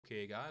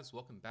Okay, guys,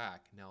 welcome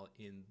back. Now,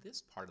 in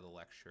this part of the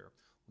lecture,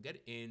 we'll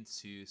get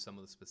into some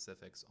of the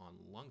specifics on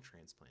lung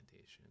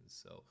transplantation.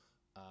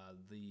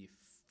 The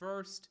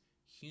first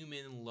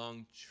human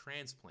lung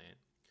transplant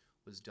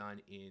was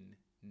done in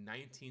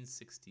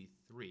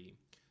 1963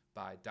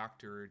 by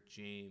Dr.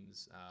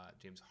 James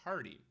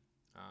Hardy.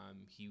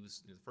 He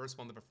was the first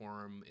one to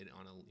perform it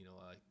on a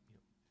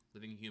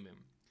living human.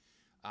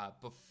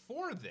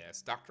 Before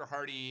this, Dr.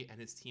 Hardy and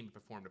his team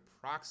performed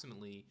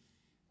approximately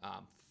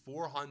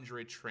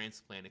 400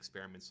 transplant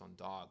experiments on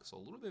dogs. So a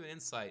little bit of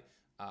insight.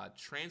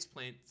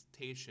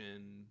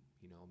 Transplantation,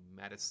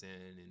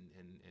 medicine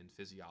and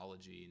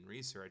physiology and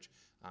research.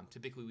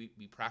 Typically,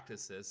 we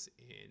practice this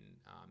in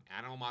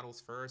animal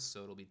models first.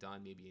 So it'll be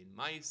done maybe in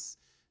mice,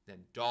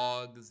 then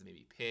dogs,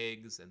 maybe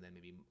pigs, and then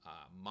maybe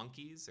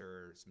monkeys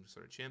or some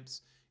sort of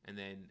chimps, and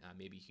then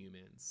maybe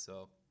humans.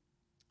 So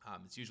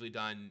it's usually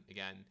done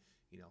again,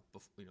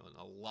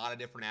 a lot of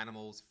different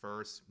animals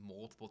first,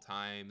 multiple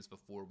times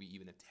before we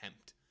even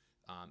attempt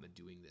at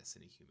doing this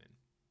in a human.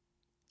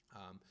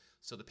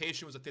 So the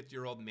patient was a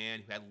 50-year-old man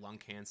who had lung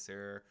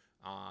cancer,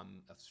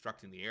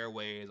 obstructing the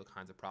airways, all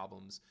kinds of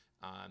problems.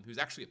 He was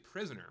actually a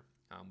prisoner,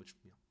 which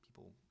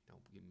people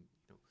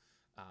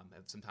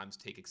have sometimes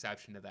take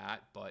exception to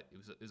that, but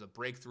it was a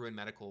breakthrough in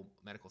medical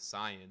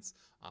science.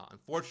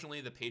 Unfortunately,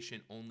 the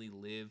patient only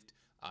lived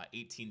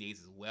 18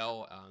 days as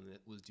well.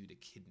 It was due to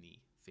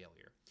kidney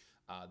failure.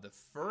 The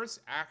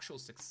first actual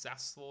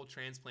successful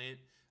transplant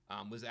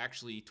was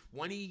actually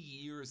 20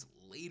 years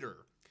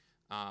later,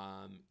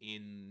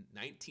 in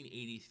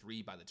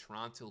 1983 by the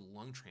Toronto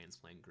Lung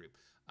Transplant Group.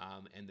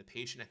 And the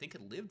patient, I think,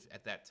 had lived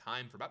at that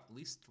time for about at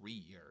least 3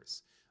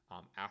 years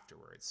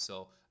afterwards.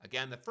 So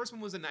again, the first one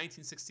was in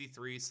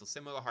 1963, so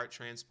similar to heart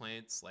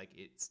transplants. Like,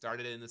 it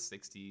started in the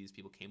 60s.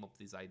 People came up with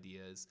these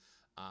ideas,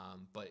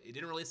 but it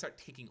didn't really start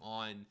taking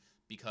on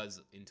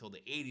because until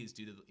the 80s,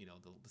 due to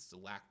the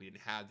lack, we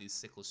didn't have these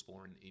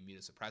cyclosporin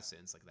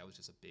immunosuppressants. Like, that was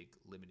just a big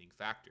limiting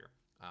factor.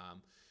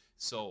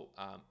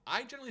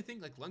 I generally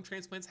think like lung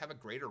transplants have a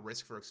greater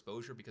risk for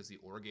exposure because the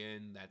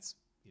organ that's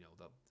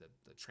the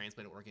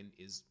transplanted organ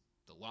is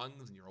the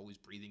lungs, and you're always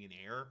breathing in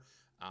air.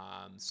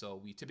 So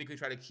we typically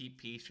try to keep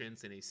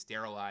patients in a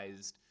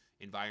sterilized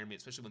environment,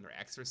 especially when they're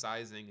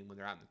exercising and when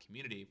they're out in the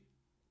community.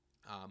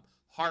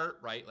 Heart,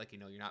 right? Like,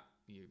 you're not,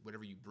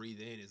 whatever you breathe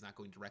in is not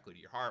going directly to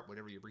your heart.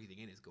 Whatever you're breathing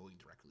in is going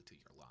directly to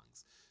your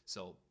lungs.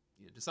 So,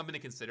 just something to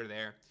consider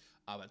there.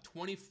 About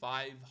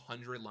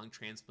 2,500 lung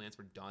transplants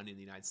were done in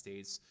the United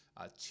States.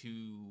 In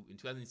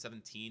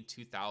 2017,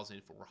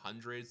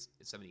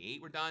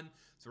 2,478 were done.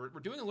 So we're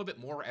doing a little bit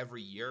more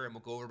every year, and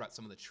we'll go over about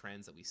some of the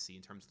trends that we see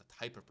in terms of the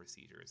type of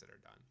procedures that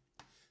are done.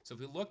 So if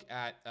we look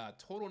at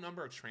total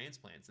number of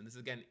transplants, and this is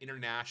again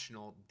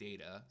international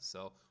data,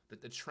 so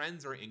the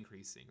trends are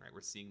increasing, right?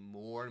 We're seeing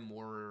more and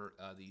more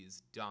of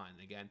these done.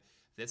 Again,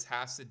 this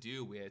has to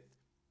do with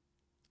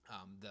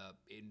the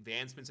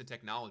advancements in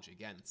technology.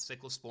 Again,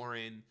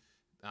 cyclosporin,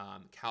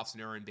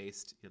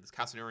 calcineurin-based, this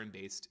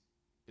calcineurin-based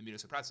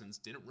immunosuppressants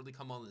didn't really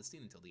come on the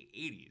scene until the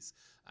 80s.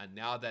 And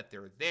now that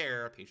they're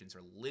there, patients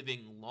are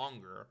living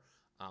longer.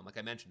 Like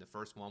I mentioned, the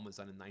first one was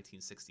done in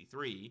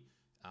 1963.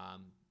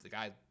 The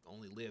guy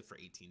only lived for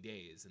 18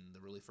 days, and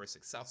the really first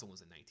successful one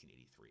was in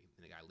 1983,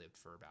 and the guy lived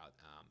for about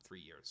 3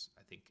 years.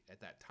 I think at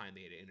that time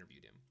they had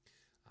interviewed him.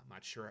 I'm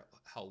not sure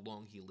how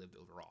long he lived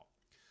overall.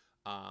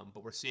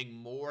 But we're seeing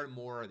more and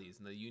more of these.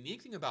 And the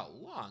unique thing about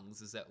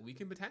lungs is that we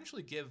can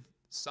potentially give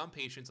some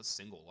patients a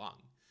single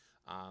lung.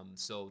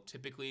 So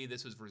typically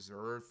this was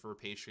reserved for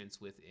patients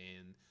with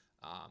an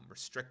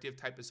restrictive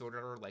type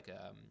disorder, like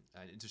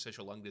an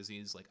interstitial lung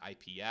disease like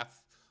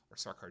IPF or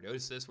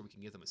sarcoidosis, where we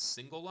can give them a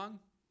single lung.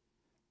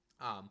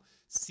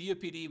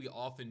 COPD, we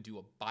often do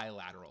a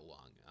bilateral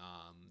lung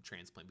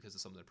transplant because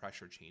of some of the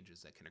pressure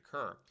changes that can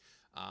occur.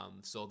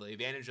 So the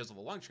advantages of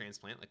a lung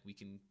transplant, like, we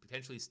can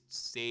potentially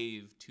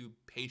save 2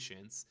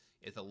 patients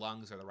if the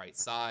lungs are the right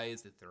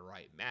size, if they're the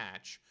right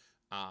match.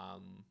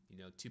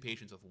 2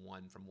 patients with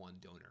from one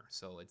donor.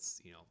 So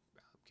it's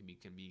can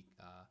be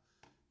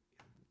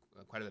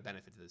quite a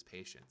benefit to those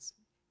patients.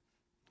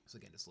 So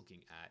again, just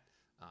looking at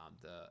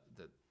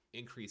the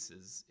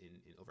increases in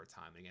over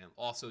time. And again,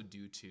 also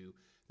due to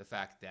the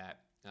fact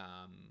that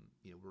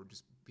we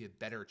have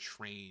better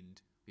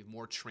trained, we have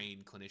more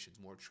trained clinicians,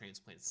 more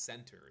transplant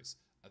centers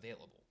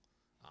available,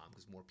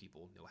 because more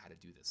people know how to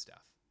do this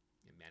stuff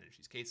and manage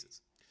these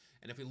cases.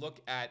 And if we look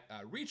at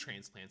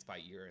retransplants by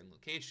year and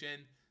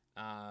location,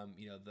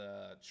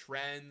 the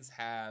trends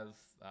have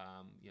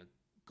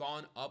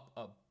gone up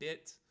a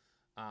bit.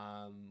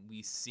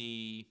 We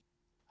see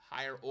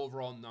higher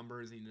overall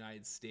numbers in the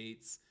United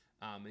States.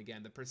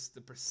 Again,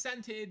 the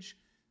percentage,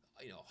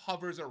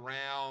 hovers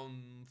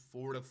around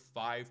 4 to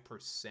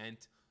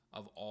 5%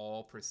 of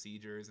all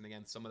procedures. And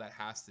again, some of that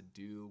has to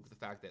do with the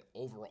fact that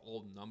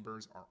overall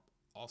numbers are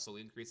also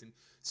increasing.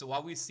 So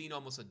while we've seen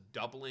almost a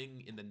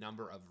doubling in the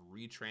number of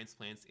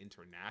retransplants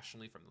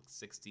internationally from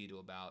 60 to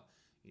about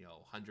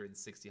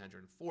 160,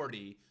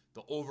 140,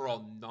 the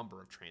overall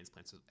number of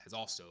transplants has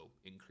also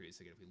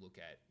increased. Again, if we look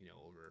at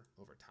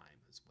over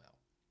time as well.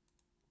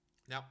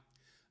 Now,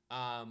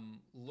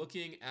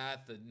 looking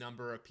at the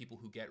number of people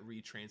who get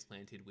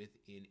retransplanted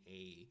within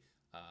a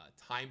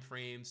time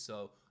frame,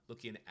 so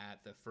looking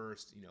at the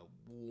first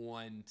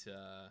 1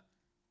 to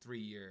 3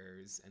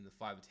 years and the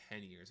 5 to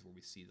 10 years, where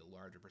we see the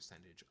larger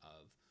percentage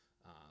of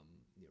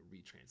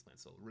retransplant.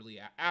 So really,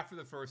 after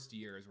the first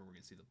year is when we're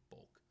going to see the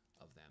bulk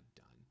of them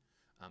done.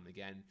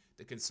 Again,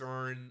 the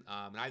concern,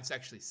 and I've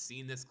actually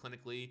seen this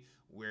clinically,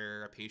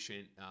 where a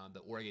patient, the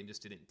organ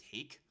just didn't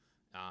take.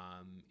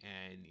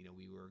 And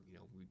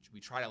we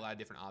tried a lot of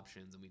different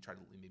options, and we tried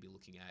maybe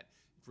looking at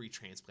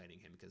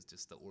retransplanting him because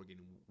just the organ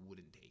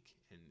wouldn't take,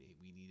 and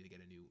we needed to get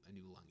a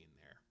new lung in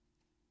there.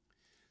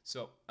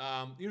 So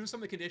these are some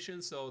of the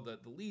conditions. So the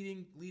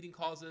leading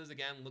causes,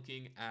 again,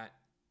 looking at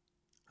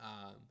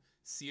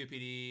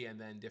COPD, and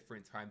then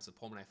different types of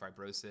pulmonary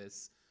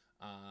fibrosis,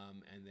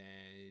 and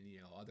then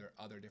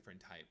other different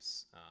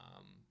types,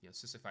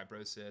 cystic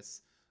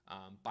fibrosis,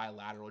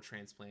 bilateral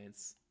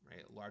transplants,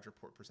 right, a larger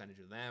percentage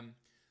of them,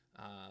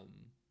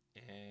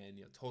 and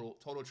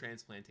total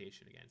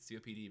transplantation, again,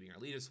 COPD being our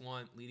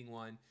leading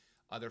one.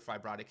 Other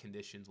fibrotic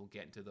conditions, we'll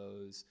get into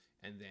those,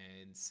 and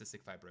then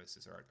cystic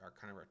fibrosis are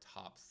kind of our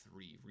top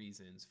 3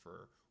 reasons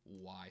for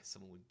why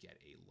someone would get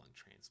a lung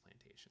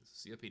transplantation.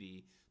 So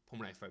COPD,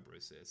 pulmonary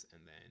fibrosis,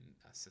 and then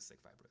cystic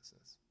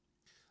fibrosis.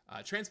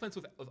 Transplants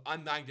with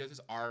undiagnosed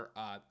are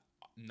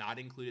not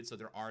included, so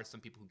there are some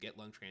people who get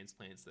lung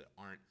transplants that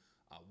aren't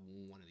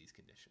one of these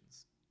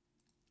conditions.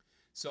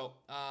 So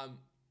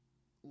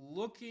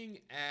looking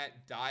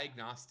at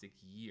diagnostic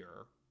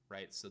year,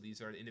 right? So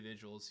these are the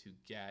individuals who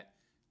get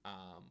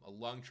a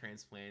lung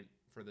transplant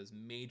for those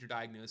major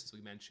diagnoses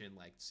we mentioned,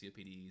 like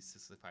COPD,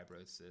 cystic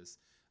fibrosis,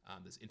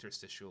 those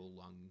interstitial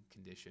lung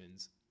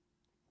conditions.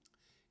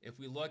 If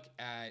we look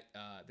at,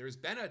 there's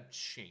been a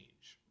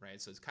change,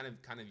 right? So it's kind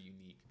of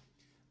unique.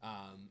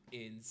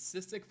 In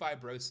cystic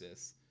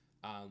fibrosis,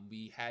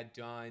 we had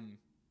done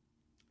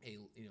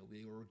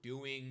we were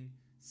doing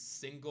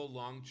single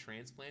lung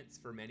transplants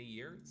for many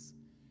years,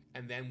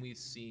 and then we've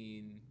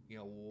seen,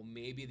 well,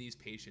 maybe these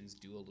patients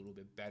do a little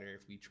bit better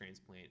if we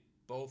transplant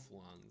both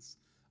lungs.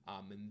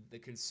 And the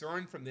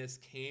concern from this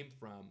came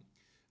from,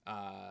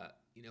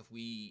 if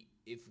we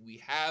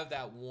have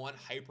that one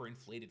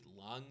hyperinflated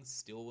lung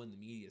still in the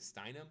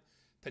mediastinum,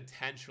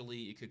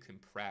 potentially it could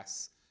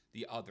compress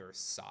the other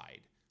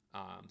side.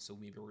 So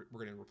maybe we're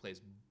going to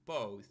replace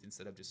both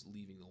instead of just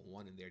leaving the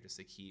one in there, just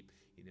to keep,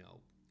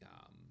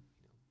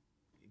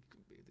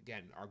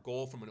 again, our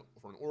goal from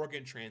an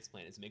organ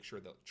transplant is to make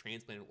sure the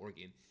transplanted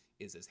organ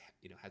is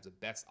has the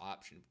best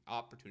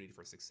opportunity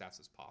for success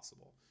as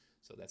possible.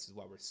 So this is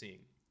why we're seeing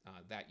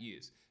that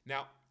use.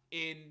 Now,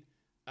 in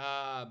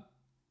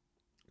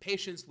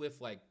patients with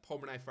like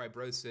pulmonary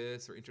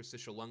fibrosis or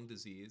interstitial lung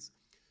disease,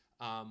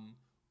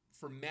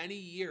 for many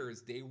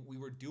years we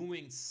were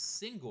doing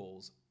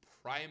singles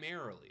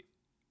primarily,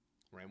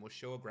 right? And we'll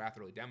show a graph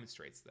that really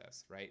demonstrates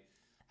this, right?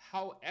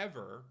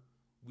 However,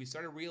 we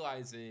started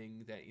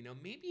realizing that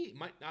maybe it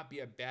might not be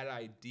a bad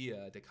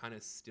idea to kind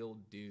of still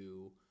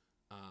do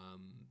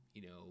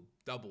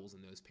doubles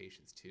in those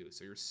patients too.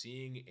 So you're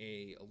seeing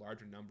a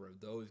larger number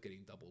of those getting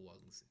double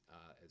lungs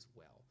as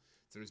well.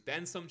 So there's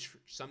been some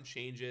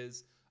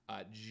changes.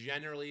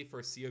 Generally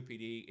for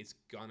COPD, it's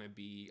gonna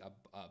be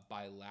a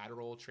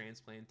bilateral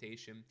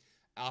transplantation.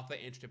 Alpha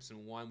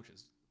antitrypsin 1, which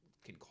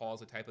can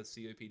cause a type of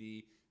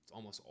COPD, it's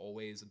almost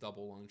always a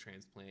double lung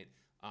transplant.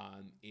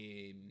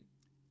 In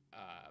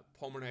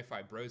pulmonary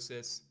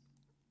fibrosis,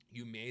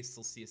 you may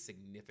still see a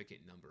significant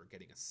number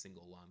getting a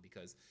single lung,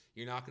 because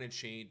you're not going to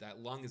change, that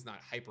lung is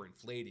not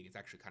hyperinflating, it's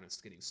actually kind of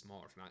getting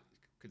smaller if you're not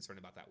concerned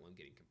about that one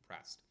getting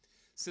compressed.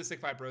 Cystic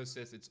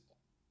fibrosis, it's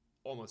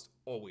almost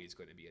always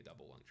going to be a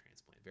double lung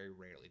transplant. Very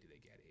rarely do they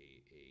get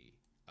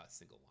a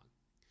single lung.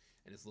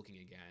 And it's looking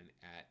again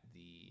at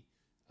the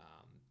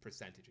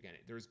percentage. Again,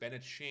 there's been a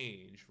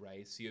change,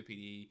 right?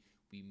 COPD,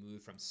 we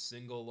moved from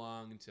single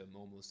lung to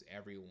almost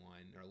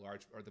everyone,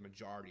 or the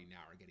majority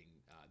now are getting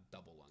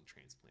double lung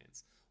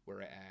transplants.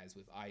 Whereas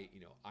with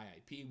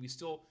IIP, we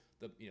still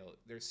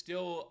there's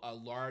still a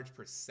large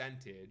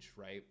percentage,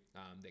 right,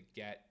 that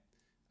get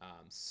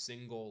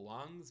single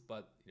lungs,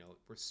 but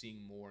we're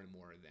seeing more and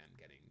more of them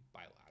getting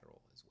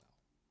bilateral as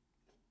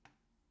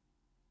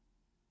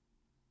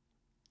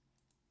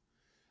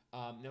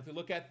well. Now, if we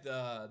look at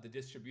the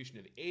distribution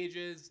of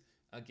ages,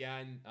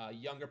 again,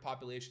 younger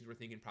populations, we're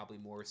thinking probably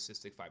more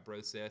cystic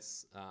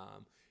fibrosis,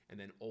 and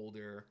then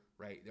older,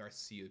 right, there are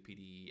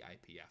COPD,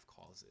 IPF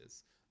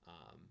causes.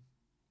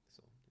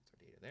 So that's our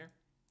data there.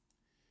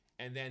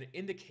 And then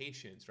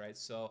indications, right?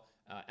 So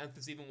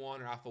emphysema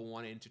 1 or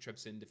alpha-1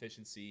 antitrypsin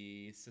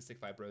deficiency, cystic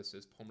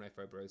fibrosis, pulmonary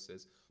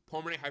fibrosis,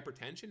 pulmonary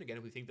hypertension. Again,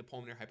 if we think the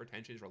pulmonary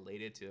hypertension is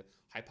related to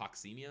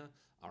hypoxemia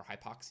or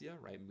hypoxia,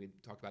 right? And we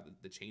talked about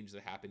the changes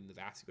that happen in the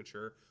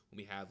vasculature when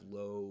we have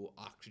low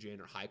oxygen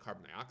or high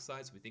carbon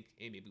dioxide. So we think,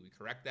 hey, maybe we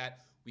correct that,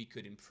 we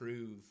could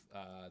improve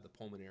the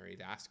pulmonary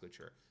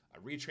vasculature. A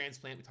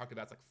retransplant, we talked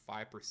about, it's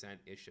like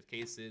 5%-ish of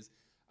cases.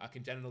 a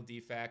congenital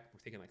defect, we're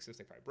thinking like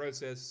cystic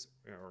fibrosis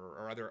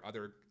or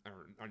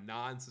or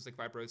non-cystic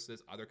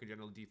fibrosis, other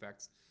congenital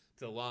defects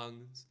to the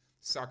lungs,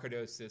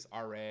 sarcoidosis,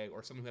 RA,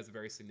 or someone who has a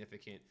very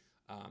significant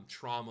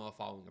trauma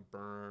following a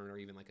burn or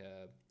even like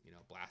a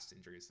blast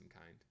injury of some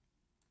kind.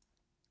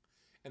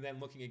 And then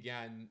looking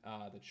again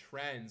the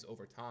trends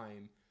over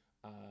time,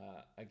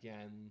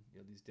 again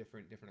these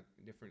different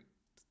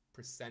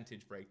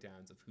percentage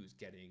breakdowns of who's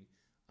getting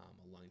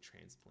a lung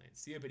transplant.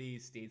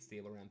 COPD stayed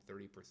stable around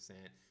 30%.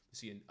 We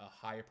see a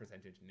higher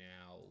percentage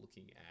now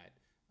looking at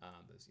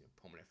those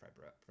pulmonary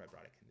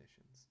fibrotic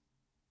conditions.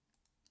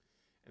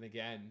 And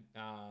again,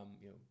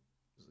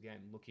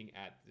 looking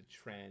at the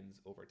trends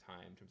over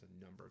time in terms of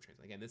number of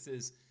transplants. Again, this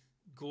is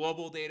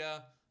global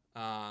data,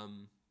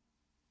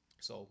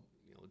 so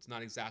it's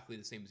not exactly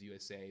the same as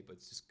USA, but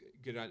it's just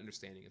good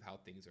understanding of how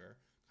things are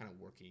kind of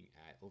working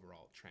at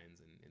overall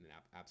trends and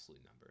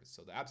absolute numbers.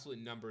 So the absolute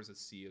numbers of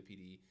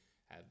COPD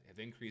have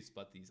increased,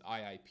 but these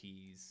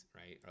IIPs,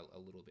 right, are a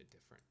little bit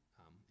different.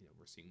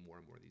 We're seeing more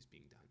and more of these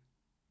being done.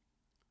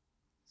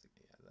 So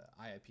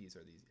the IIPs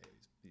are these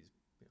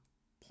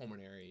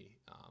pulmonary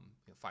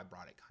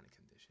fibrotic kind of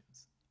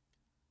conditions.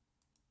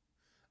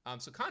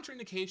 So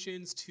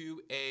contraindications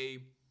to a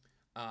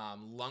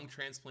lung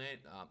transplant,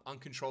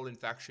 uncontrolled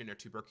infection or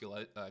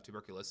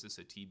tuberculosis,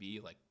 so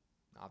TB, like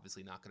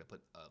obviously not going to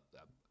put a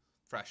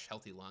fresh,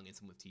 healthy lung in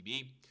someone with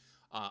TB.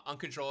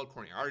 Uncontrolled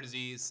coronary artery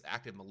disease,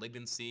 active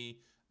malignancy,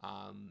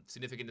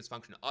 significant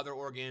dysfunction of other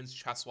organs,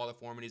 chest wall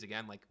deformities.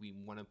 Again, like we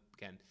want to,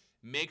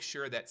 make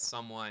sure that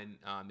someone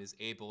is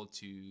able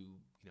to,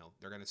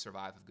 they're going to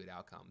survive with good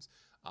outcomes.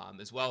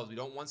 As well as we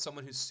don't want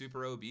someone who's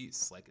super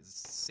obese, like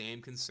it's the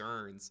same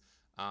concerns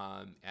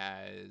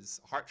as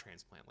heart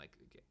transplant. Like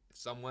if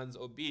someone's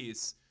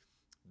obese,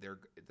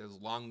 those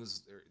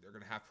lungs, they're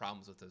going to have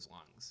problems with those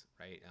lungs,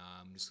 right?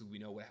 Just so we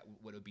know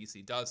what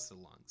obesity does to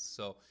the lungs.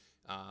 So,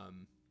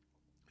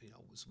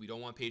 so we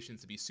don't want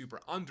patients to be super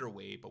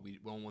underweight, but we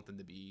don't want them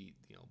to be,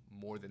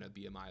 more than a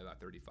BMI of about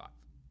 35.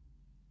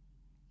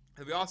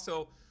 And we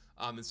also,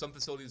 in some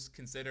facilities,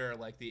 consider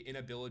like the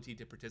inability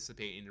to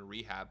participate in a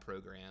rehab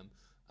program,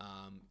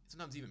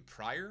 sometimes even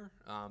prior.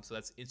 So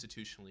that's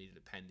institutionally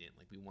dependent.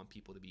 Like we want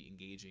people to be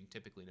engaging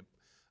typically in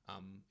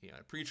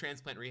a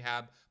pre-transplant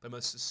rehab, but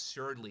most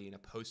assuredly in a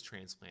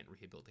post-transplant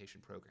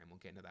rehabilitation program. We'll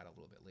get into that a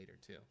little bit later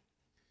too.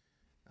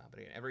 But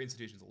again, every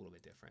institution is a little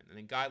bit different. And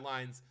then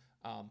guidelines,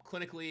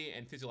 clinically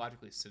and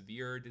physiologically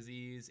severe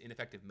disease,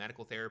 ineffective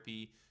medical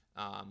therapy,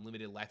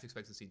 limited life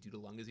expectancy due to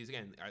lung disease.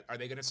 Again, are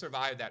they going to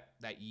survive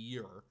that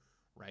year,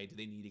 right? Do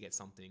they need to get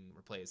something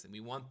replaced? And we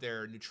want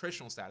their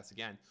nutritional status.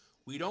 Again,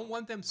 we don't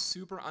want them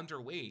super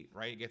underweight,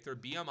 right? If their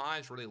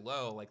BMI is really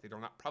low, like they're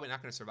probably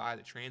not going to survive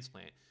the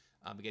transplant,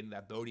 getting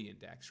that Bodie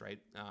index, right?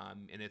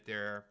 And if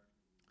they're,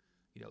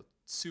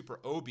 super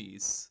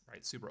obese,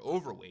 right, super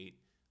overweight,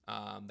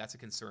 that's a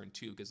concern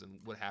too, because then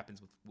what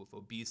happens with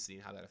obesity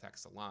and how that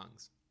affects the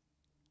lungs.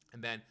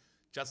 And then,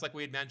 just like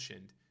we had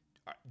mentioned,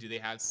 do they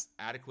have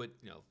adequate,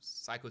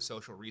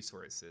 psychosocial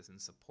resources and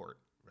support,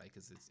 right?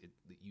 Because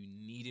you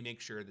need to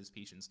make sure these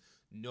patients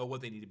know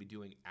what they need to be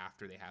doing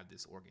after they have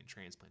this organ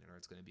transplanted, or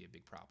it's going to be a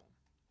big problem.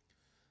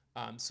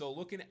 So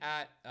looking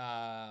at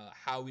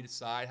how we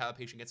decide how a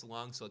patient gets a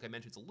lung, so like I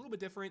mentioned, it's a little bit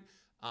different.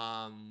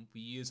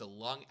 We use a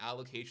lung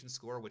allocation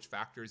score, which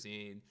factors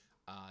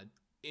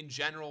in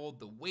general,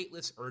 the wait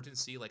list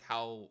urgency, like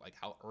how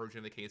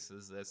urgent the case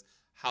is this,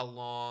 how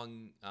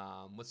long,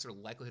 what's their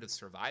likelihood of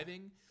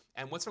surviving,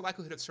 and what's their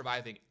likelihood of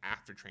surviving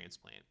after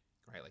transplant,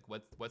 right? Like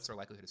what's their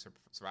likelihood of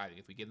surviving?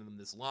 If we give them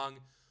this lung,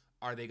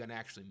 are they going to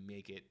actually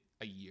make it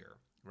a year,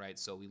 right?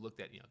 So we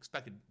looked at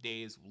expected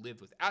days lived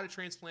without a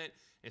transplant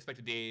and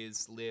expected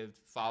days lived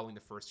following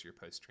the first year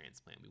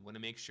post-transplant. We want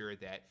to make sure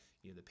that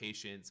the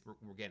patients,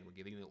 we're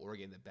giving the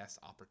organ the best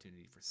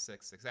opportunity for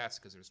success,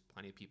 because there's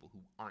plenty of people who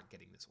aren't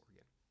getting this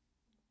organ.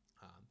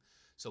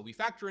 So we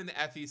factor in the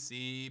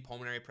FEC,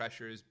 pulmonary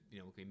pressures,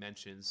 we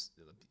mentioned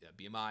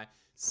the BMI,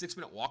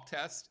 6-minute walk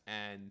test,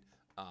 and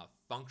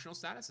functional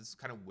status. This is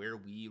kind of where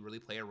we really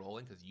play a role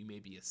in, because you may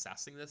be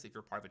assessing this if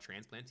you're part of a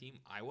transplant team.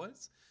 I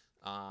was,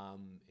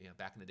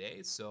 back in the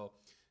day. So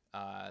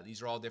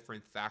these are all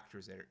different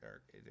factors that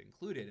are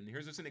included. And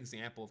here's just an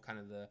example of kind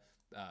of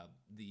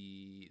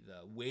the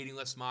waiting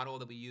list model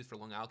that we use for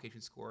lung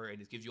allocation score,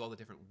 and it gives you all the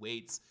different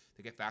weights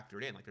that get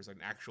factored in. Like there's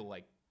an actual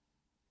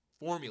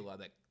formula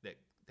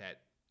that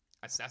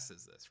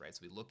assesses this, right?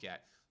 So we look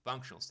at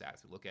functional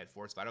status, we look at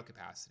forced vital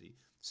capacity,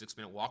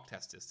 6-minute walk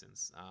test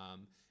distance,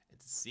 and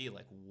to see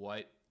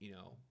what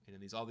and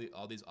then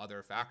all these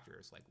other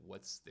factors, like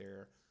what's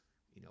their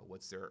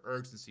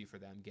urgency for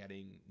them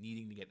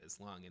needing to get this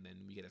lung, and then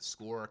we get a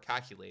score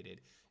calculated,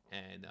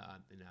 and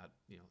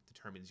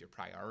determines your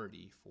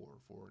priority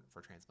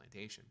for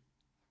transplantation.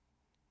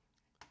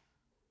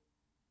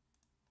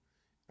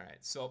 All right,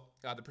 so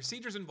the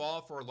procedures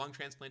involved for lung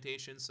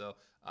transplantation. So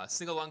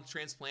single lung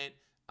transplant,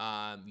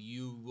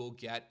 You will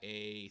get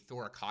a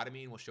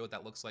thoracotomy, and we'll show what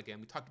that looks like. And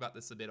we talked about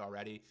this a bit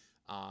already.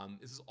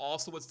 This is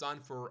also what's done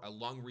for a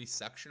lung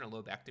resection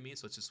or lobectomy.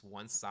 So it's just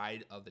one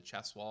side of the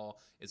chest wall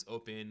is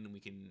open. We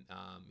can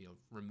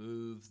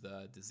remove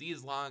the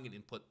diseased lung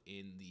and put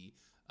in the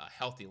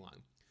healthy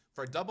lung.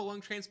 For a double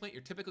lung transplant,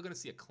 you're typically going to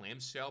see a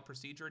clamshell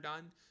procedure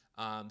done.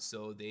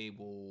 So they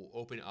will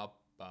open up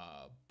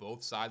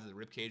both sides of the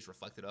rib cage,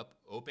 reflected up,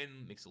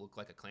 open, makes it look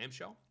like a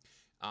clamshell.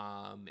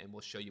 And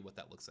we'll show you what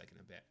that looks like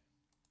in a bit.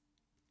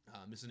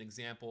 This is an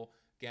example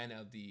again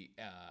of the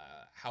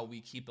how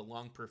we keep the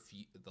lung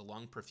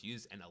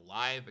perfused and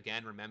alive.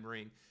 Again,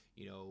 remembering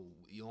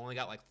you only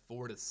got like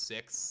 4 to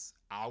 6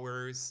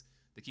 hours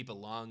to keep a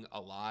lung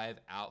alive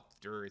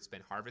after it's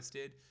been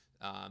harvested.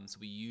 So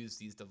we use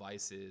these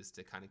devices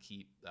to kind of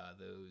keep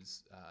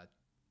those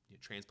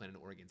transplanted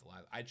organs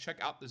alive. I'd check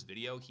out this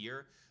video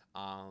here.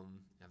 I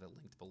have it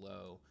linked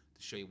below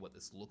to show you what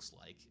this looks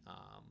like.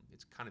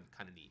 It's kind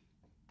of neat.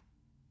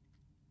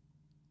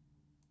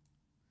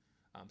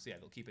 So yeah,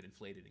 they'll keep it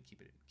inflated and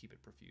keep it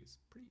perfused.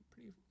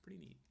 Pretty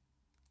neat.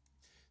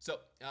 So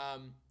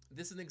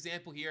this is an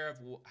example here of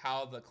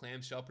how the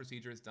clamshell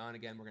procedure is done.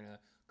 Again, we're gonna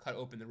cut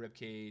open the rib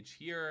cage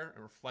here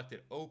and reflect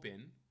it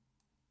open,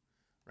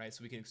 right?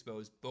 So we can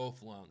expose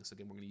both lungs. So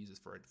again, we're gonna use this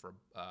for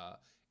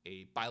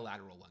a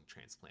bilateral lung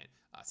transplant.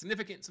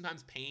 Significant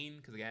sometimes pain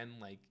because again,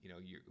 like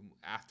you're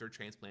after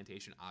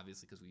transplantation,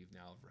 obviously because we've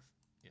now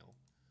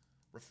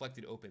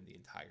reflected open the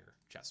entire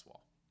chest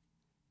wall.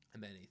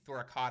 And then a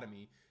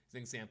thoracotomy is an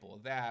example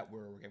of that,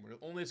 where we're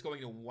only just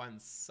going to one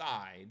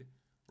side,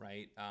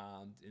 right?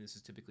 And this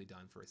is typically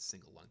done for a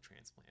single lung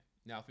transplant.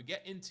 Now, if we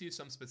get into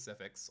some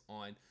specifics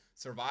on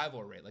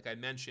survival rate, like I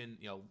mentioned,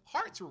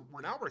 hearts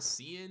we're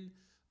seeing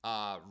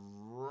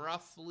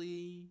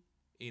roughly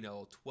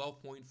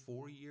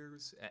 12.4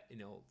 years at,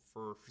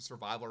 for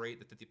survival rate,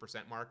 the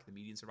 50% mark, the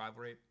median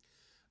survival rate.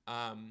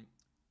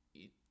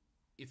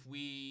 If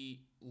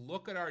we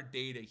look at our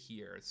data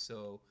here,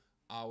 so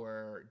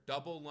our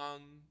double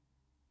lung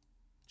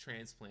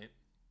transplant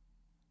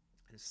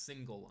and a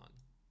single lung,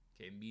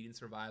 okay, median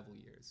survival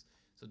years.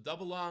 So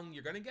double lung,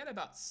 you're going to get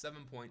about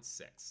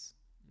 7.6,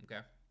 okay?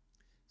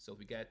 So if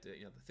we get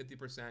the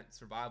 50%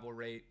 survival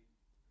rate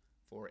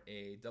for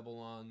a double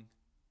lung,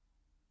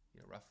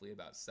 roughly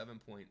about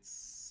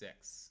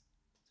 7.6,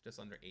 just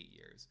under 8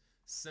 years.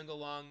 Single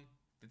lung,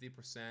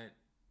 50%,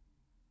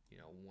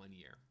 1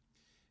 year.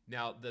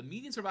 Now, the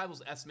median survival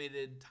is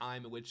estimated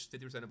time at which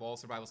 50% of all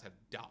survivals have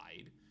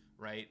died,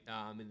 right?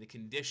 And the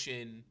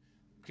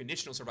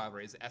conditional survival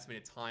rate is the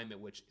estimated time at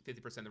which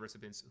 50% of the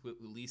recipients who at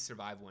least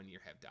survive 1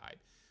 year have died.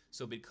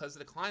 So because the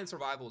decline in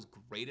survival is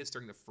greatest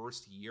during the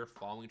first year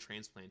following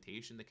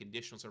transplantation, the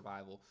conditional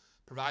survival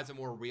provides a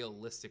more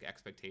realistic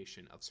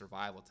expectation of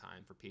survival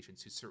time for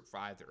patients who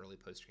survive the early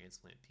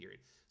post-transplant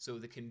period. So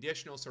the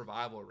conditional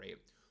survival rate,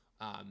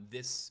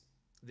 this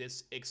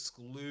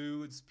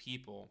excludes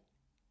people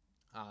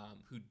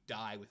who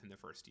die within the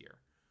first year,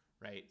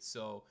 right?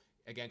 So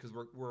again, because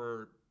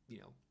we're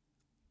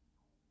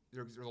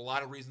there's a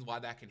lot of reasons why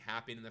that can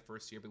happen in the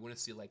first year, but we want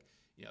to see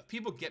if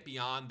people get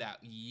beyond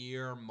that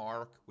year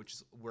mark, which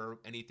is where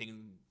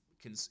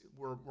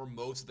where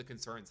most of the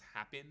concerns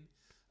happen,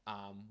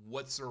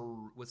 what's their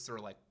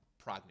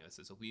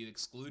prognosis? So if we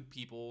exclude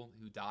people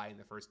who die in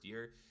the first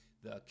year,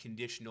 the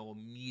conditional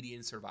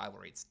median survival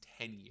rate's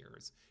 10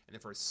 years, and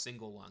then for a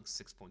single lung,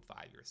 6.5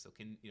 years. So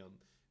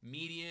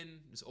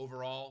median is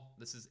overall,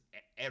 this is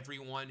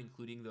everyone,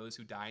 including those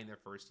who die in their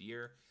first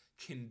year.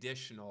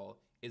 Conditional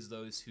is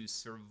those who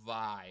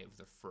survive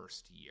the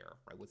first year,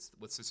 right?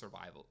 What's the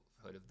survival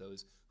of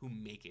those who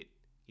make it,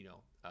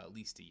 at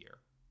least a year.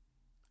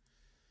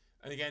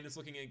 And again, it's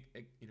looking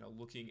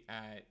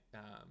at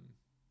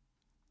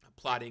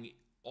plotting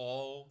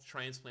all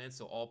transplants,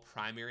 so all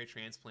primary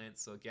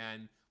transplants. So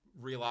again,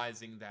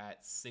 realizing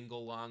that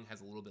single lung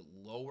has a little bit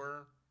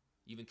lower,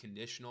 even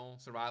conditional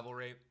survival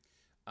rate.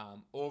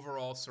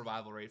 Overall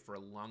survival rate for a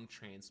lung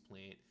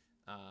transplant,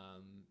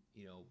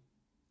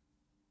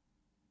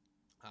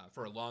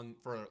 for a lung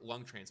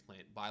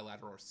transplant,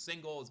 bilateral or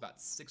single, is about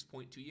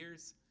 6.2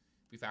 years.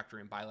 If we factor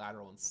in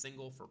bilateral and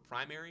single for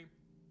primary,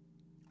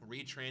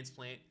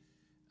 retransplant,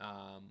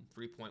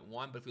 3.1.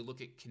 But if we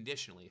look at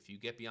conditionally, if you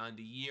get beyond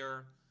a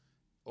year,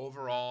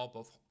 overall,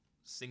 both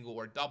single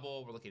or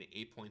double, we're looking at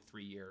 8.3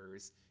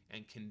 years,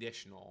 and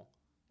conditional,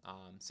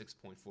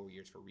 6.4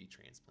 years for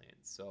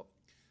retransplant. So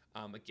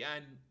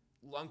again,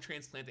 lung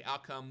transplant, the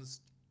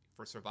outcomes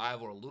for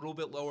survival are a little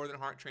bit lower than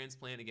heart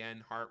transplant.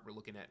 Again, heart, we're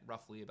looking at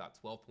roughly about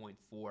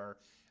 12.4,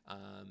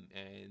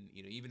 and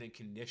even in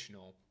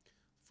conditional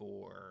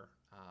for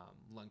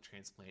lung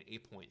transplant,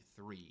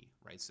 8.3,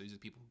 right? So these are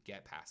people who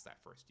get past that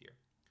first year.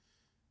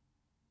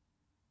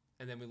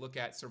 And then we look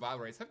at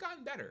survival rates have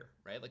gotten better,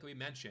 right? Like we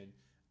mentioned,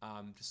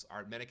 just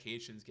our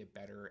medications get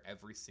better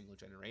every single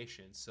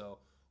generation. So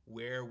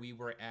where we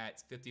were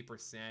at 50%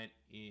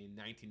 in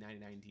 1990,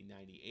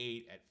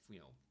 1998 at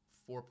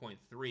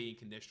 4.3,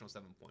 conditional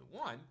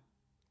 7.1,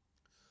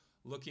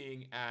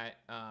 looking at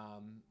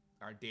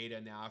our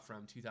data now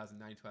from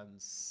 2009,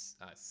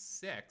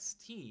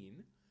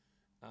 2016,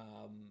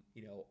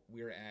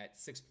 we're at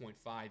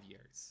 6.5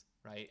 years,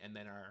 right? And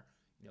then our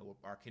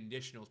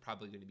conditional is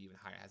probably going to be even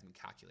higher. It hasn't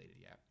been calculated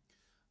yet.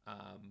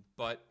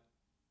 But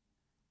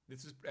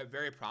this is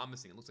very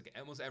promising. It looks like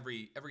almost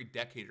every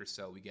decade or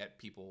so, we get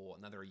people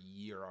another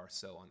year or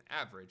so on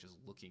average is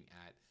looking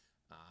at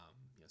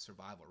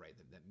survival rate,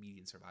 that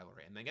median survival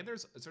rate. And again,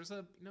 there's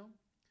a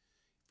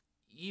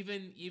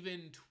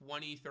even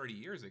 20, 30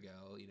 years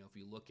ago, if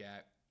you look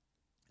at,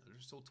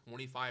 there's still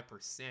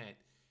 25%,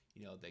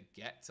 that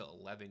get to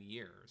 11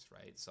 years,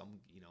 right? Some,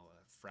 a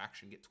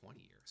fraction get 20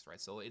 years,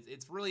 right? So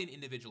it's really an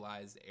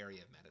individualized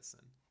area of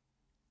medicine.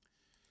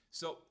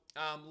 So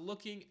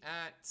looking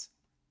at,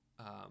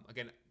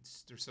 again,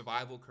 their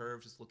survival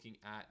curve, just looking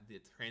at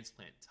the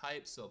transplant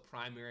type, so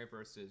primary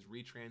versus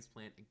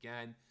retransplant.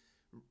 Again,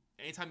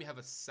 anytime you have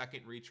a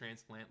second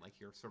retransplant, like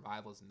your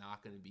survival is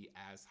not going to be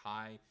as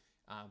high,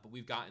 but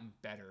we've gotten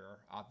better,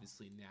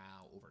 obviously,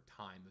 now over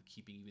time of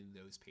keeping even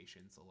those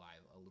patients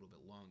alive a little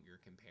bit longer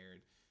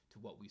compared to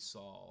what we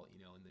saw,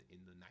 in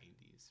the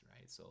 90s,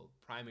 right? So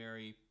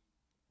primary,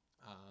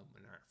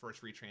 in our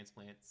first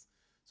retransplants,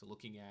 so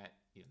looking at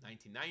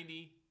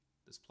 1990,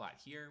 this plot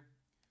here,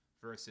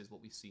 versus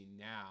what we see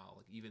now,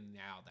 like even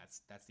now,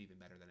 that's even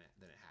better than it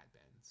had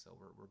been. So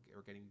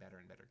we're getting better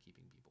and better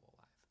keeping people alive.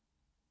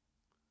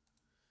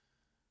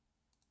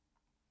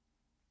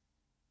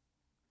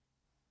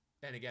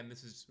 And again,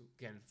 this is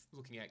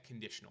looking at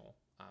conditional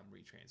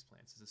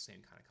retransplants. It's the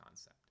same kind of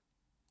concept.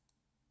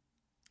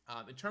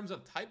 In terms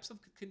of types of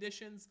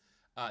conditions,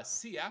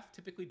 CF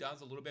typically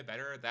does a little bit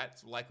better.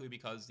 That's likely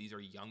because these are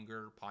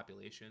younger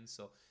populations.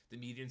 So the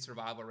median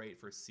survival rate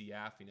for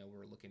CF,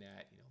 we're looking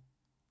at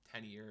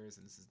 10 years,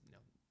 and this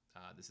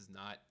is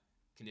not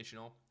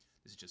conditional.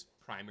 This is just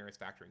primary. It's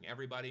factoring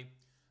everybody.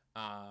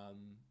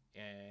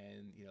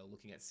 And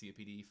looking at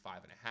COPD,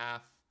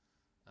 5.5,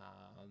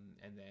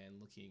 and then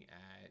looking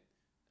at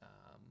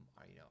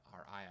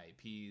our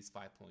IIPs,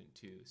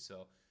 5.2.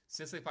 So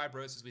cystic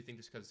fibrosis, we think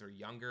just because they're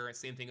younger.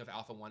 Same thing with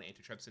alpha-1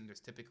 antitrypsin. There's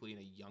typically in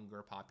a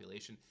younger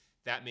population.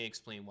 That may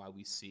explain why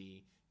we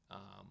see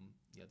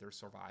their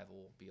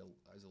survival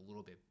is a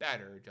little bit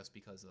better, just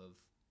because of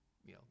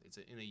it's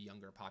in a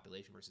younger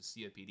population versus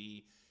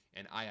COPD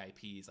and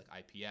IIPs like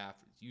IPF.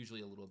 It's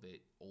usually a little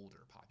bit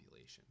older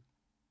population.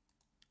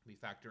 We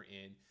factor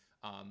in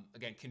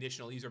again,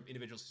 conditional. These are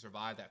individuals who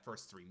survive that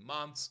first 3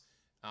 months.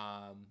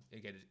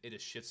 Again, it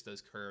just shifts those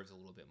curves a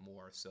little bit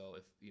more. So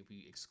if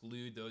we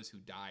exclude those who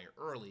die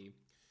early,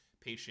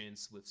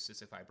 patients with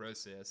cystic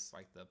fibrosis,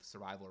 like the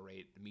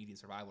median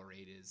survival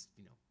rate is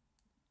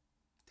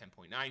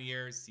 10.9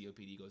 years.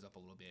 COPD goes up a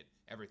little bit.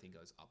 Everything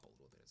goes up a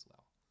little bit as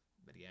well.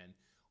 But again,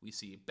 we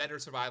see better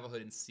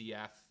survivalhood in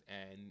CF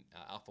and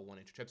alpha-1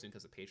 antitrypsin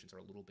because the patients are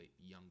a little bit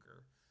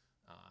younger.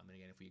 And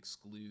again, if we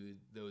exclude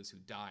those who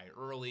die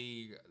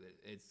early,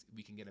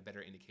 we can get a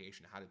better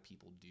indication of how do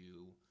people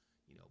do,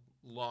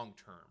 long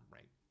term,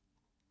 right?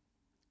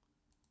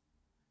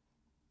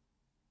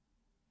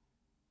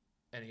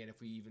 And again,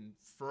 if we even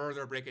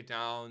further break it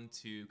down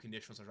to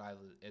conditional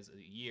survival as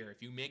a year,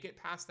 if you make it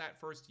past that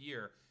first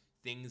year,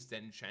 things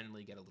then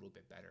generally get a little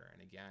bit better.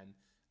 And again,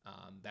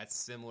 that's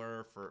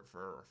similar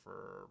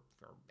for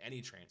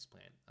any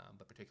transplant,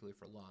 but particularly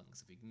for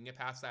lungs. If you can get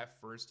past that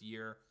first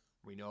year,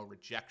 we know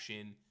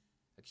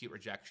acute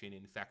rejection,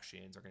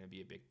 infections are going to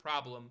be a big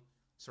problem.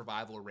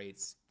 Survival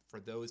rates for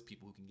those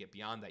people who can get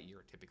beyond that year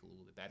are typically a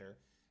little bit better.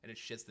 And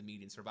it's just the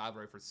median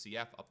survival rate for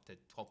CF up to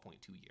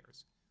 12.2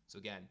 years. So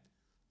again,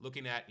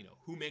 looking at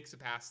who makes it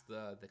past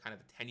the kind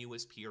of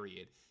tenuous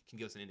period can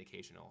give us an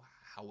indication of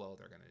how well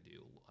they're going to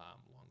do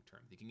long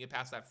term. If you can get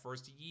past that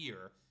first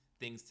year,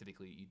 things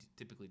typically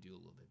do a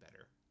little bit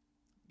better.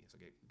 So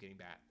getting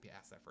back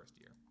past that first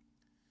year.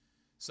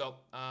 So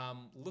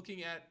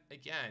looking at,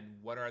 again,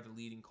 what are the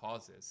leading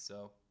causes?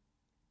 So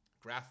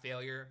graft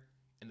failure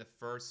in the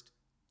first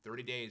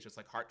 30 days, just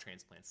like heart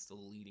transplants, still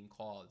a leading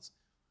cause.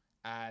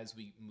 As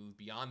we move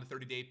beyond the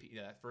 30-day,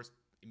 that first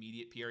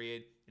immediate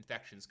period,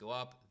 infections go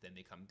up, then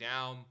they come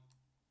down.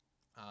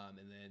 And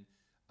then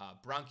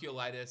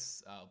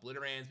bronchiolitis,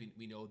 obliterans,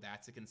 we know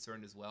that's a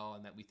concern as well,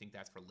 and that we think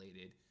that's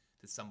related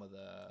to some of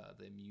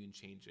the immune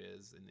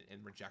changes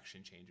and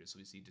rejection changes. So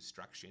we see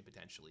destruction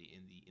potentially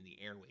in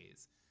the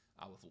airways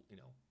with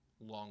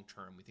long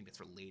term. We think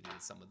that's related to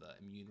some of the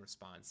immune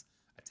response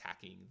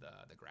attacking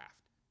the graft.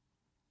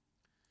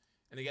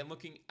 And again,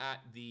 looking at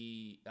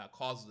the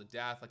causes of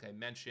death, like I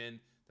mentioned,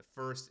 the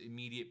first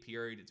immediate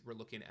period, we're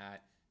looking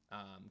at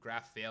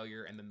graft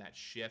failure, and then that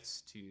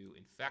shifts to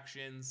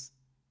infections.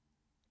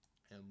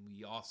 And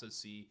we also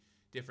see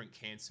different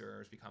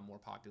cancers become more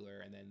popular,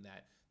 and then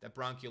that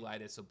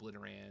bronchiolitis,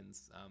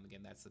 obliterans,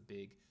 again, that's a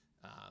big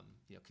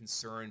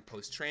concern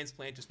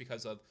post-transplant, just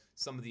because of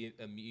some of the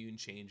immune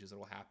changes that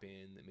will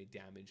happen that may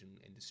damage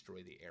and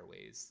destroy the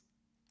airways.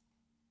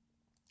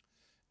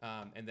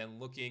 And then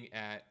looking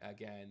at,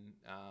 again,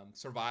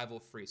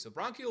 survival-free. So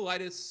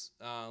bronchiolitis,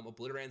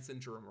 obliterans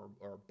syndrome,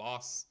 or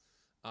BOS,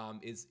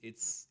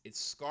 it's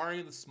scarring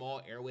of the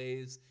small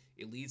airways.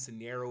 It leads to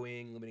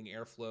narrowing, limiting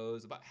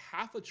airflows. About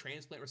half of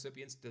transplant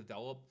recipients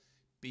develop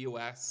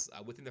BOS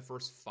within the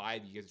first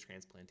 5 years of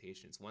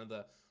transplantation. It's one of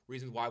the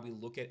reasons why we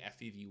look at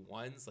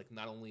FEV1s. Like,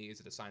 not only is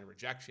it a sign of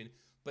rejection,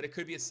 but it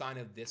could be a sign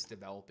of this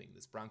developing,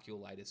 this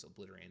bronchiolitis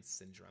obliterans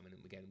syndrome. And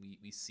again,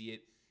 we see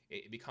it,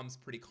 it becomes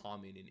pretty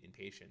common in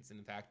patients. And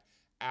in fact,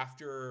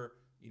 after,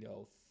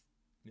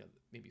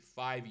 maybe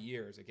 5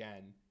 years,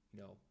 again,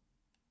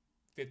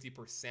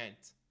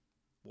 50%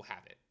 will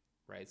have it,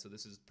 right? So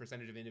this is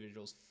percentage of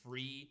individuals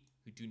free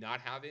who do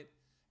not have it.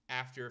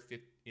 After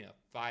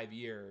 5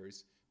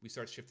 years, we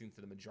start shifting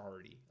to the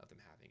majority of them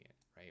having it,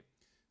 right?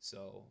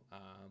 So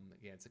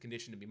again, it's a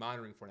condition to be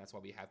monitoring for, and that's why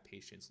we have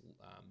patients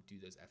do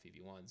those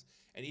FEV1s.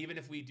 And even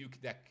if we do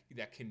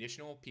that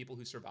conditional, people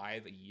who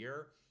survive a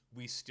year,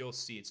 we still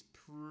see it's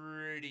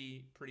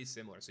pretty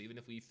similar. So even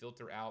if we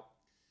filter out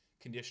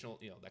conditional,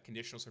 that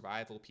conditional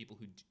survival, people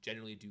who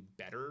generally do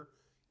better,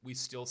 we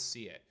still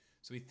see it.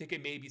 So we think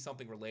it may be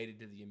something related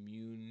to the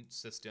immune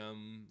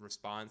system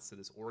response to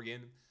this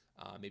organ,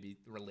 maybe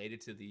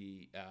related to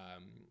the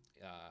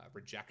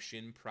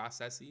rejection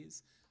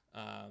processes.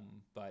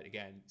 But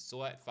again,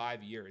 still at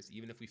 5 years,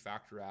 even if we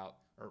factor out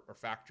or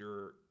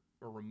factor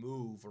or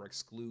remove or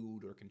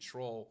exclude or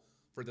control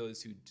for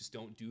those who just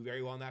don't do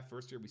very well in that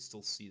first year, we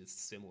still see the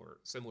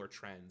similar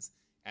trends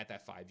at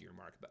that 5 year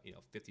mark. But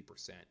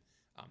 50%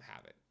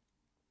 have it.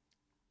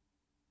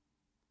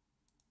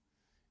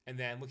 And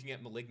then looking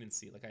at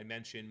malignancy, like I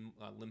mentioned,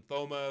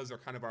 lymphomas are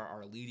kind of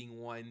our leading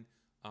one,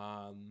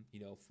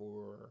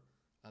 for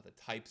the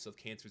types of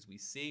cancers we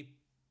see.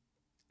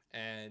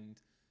 And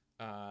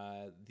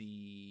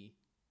the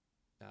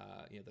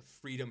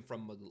freedom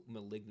from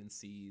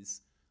malignancies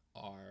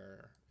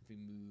are, if we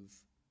move,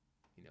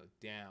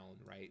 down,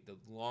 right, the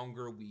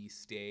longer we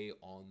stay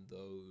on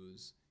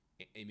those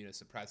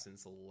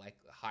immunosuppressants, the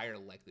higher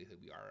likelihood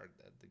we are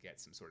to get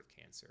some sort of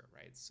cancer,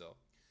 right? So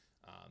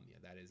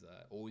that is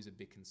always a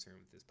big concern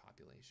with this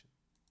population.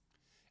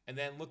 And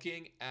then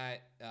looking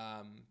at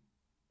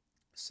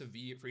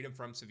freedom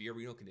from severe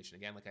renal condition.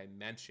 Again, like I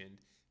mentioned,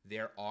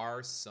 there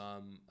are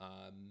some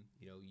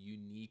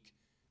unique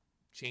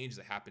changes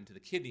that happen to the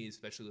kidneys,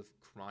 especially with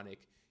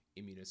chronic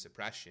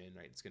immunosuppression,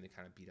 right? It's going to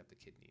kind of beat up the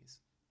kidneys.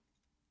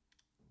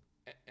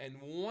 And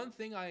one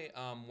thing I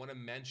want to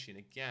mention,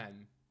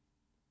 again,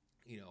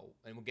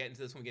 and we'll get into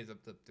this when we get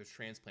into the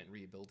transplant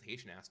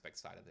rehabilitation aspect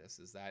side of this,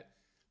 is that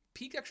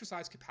peak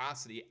exercise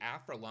capacity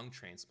after a lung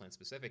transplant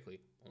specifically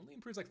only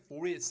improves like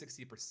 40 to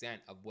 60%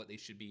 of what they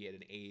should be at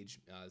an age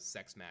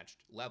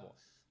sex-matched level,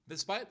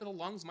 despite that the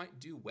lungs might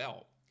do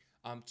well.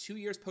 2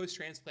 years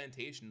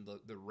post-transplantation,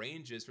 the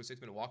ranges for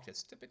 6-minute walk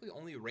tests typically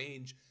only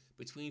range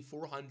between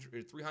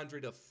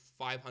 300 to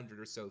 500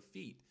 or so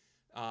feet,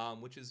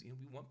 which is,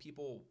 we want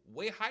people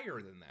way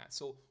higher than that.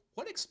 So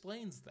what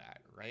explains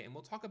that, right? And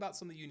we'll talk about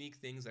some of the unique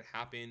things that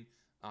happen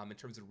in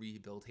terms of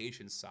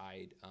rehabilitation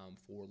side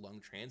for lung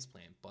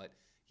transplant. But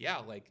yeah,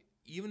 like,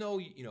 even though,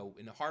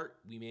 in the heart,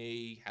 we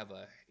may have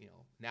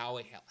now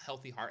a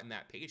healthy heart in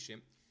that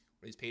patient,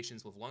 or these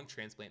patients with lung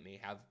transplant may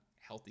have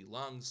healthy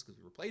lungs because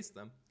we replaced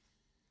them,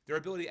 their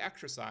ability to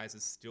exercise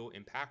is still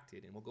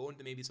impacted. And we'll go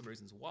into maybe some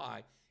reasons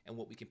why and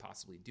what we can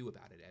possibly do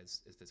about it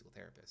as physical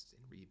therapists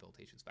and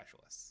rehabilitation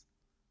specialists.